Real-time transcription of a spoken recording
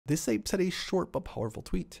This ape said a short but powerful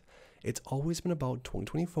tweet. It's always been about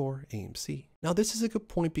 2024 AMC. Now this is a good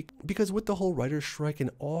point because with the whole writer's strike and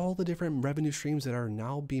all the different revenue streams that are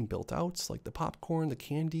now being built out, like the popcorn, the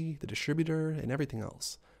candy, the distributor, and everything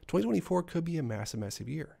else, 2024 could be a massive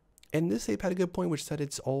year. And this ape had a good point which said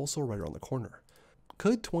it's also right around the corner.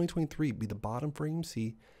 Could 2023 be the bottom for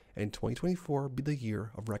AMC and 2024 be the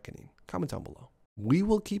year of reckoning? Comment down below. We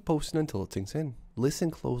will keep posting until it sinks in.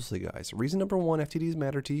 Listen closely, guys. Reason number one, FTDs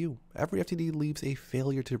matter to you. Every FTD leaves a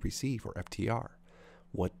failure to receive, or FTR.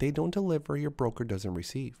 What they don't deliver, your broker doesn't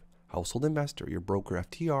receive. Household investor, your broker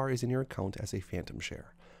FTR is in your account as a phantom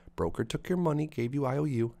share. Broker took your money, gave you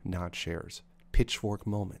IOU, not shares. Pitchfork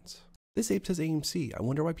moments. This ape says AMC. I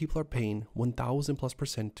wonder why people are paying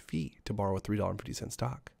 1,000+% fee to borrow a $3.50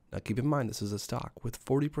 stock. Now keep in mind this is a stock with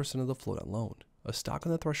 40% of the float on loan. A stock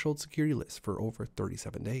on the threshold security list for over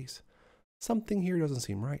 37 days. Something here doesn't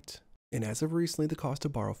seem right. And as of recently, the cost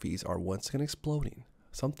of borrow fees are once again exploding.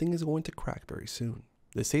 Something is going to crack very soon.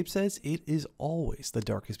 This ape says it is always the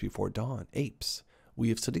darkest before dawn. Apes. We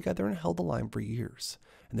have stood together and held the line for years,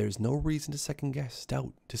 and there is no reason to second guess,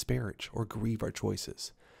 doubt, disparage, or grieve our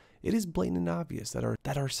choices. It is blatant and obvious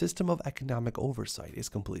that our system of economic oversight is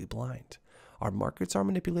completely blind. Our markets are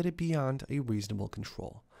manipulated beyond a reasonable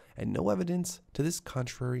control, and no evidence to this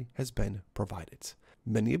contrary has been provided.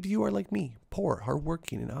 Many of you are like me, poor,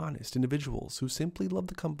 hardworking, and honest individuals who simply love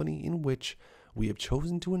the company in which we have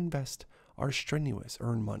chosen to invest our strenuous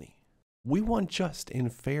earned money. We want just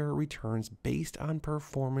and fair returns based on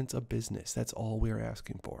performance of business. That's all we are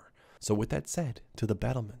asking for. So with that said, to the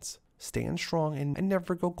battlements, stand strong and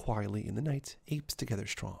never go quietly in the night. Apes together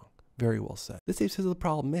strong. Very well said. This ape says the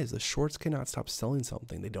problem is the shorts cannot stop selling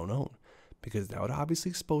something they don't own, because that would obviously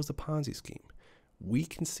expose the Ponzi scheme. We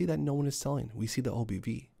can see that no one is selling. We see the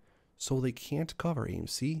OBV. So they can't cover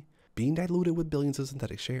AMC being diluted with billions of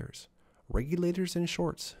synthetic shares. Regulators and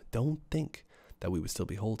shorts don't think that we would still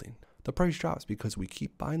be holding. The price drops because we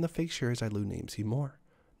keep buying the fake shares diluting AMC more.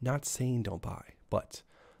 Not saying don't buy, but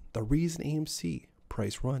the reason AMC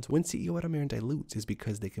price runs when CEO Adam Aron dilutes is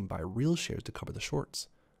because they can buy real shares to cover the shorts.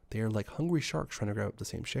 They are like hungry sharks trying to grab up the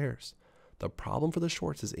same shares. The problem for the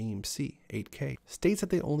shorts is AMC, 8K, states that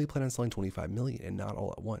they only plan on selling 25 million and not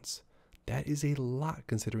all at once. That is a lot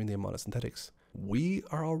considering the amount of synthetics. We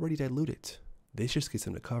are already diluted. This just gets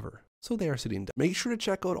them to cover. So they are sitting down. Make sure to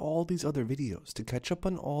check out all these other videos to catch up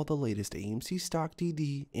on all the latest AMC stock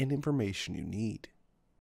DD and information you need.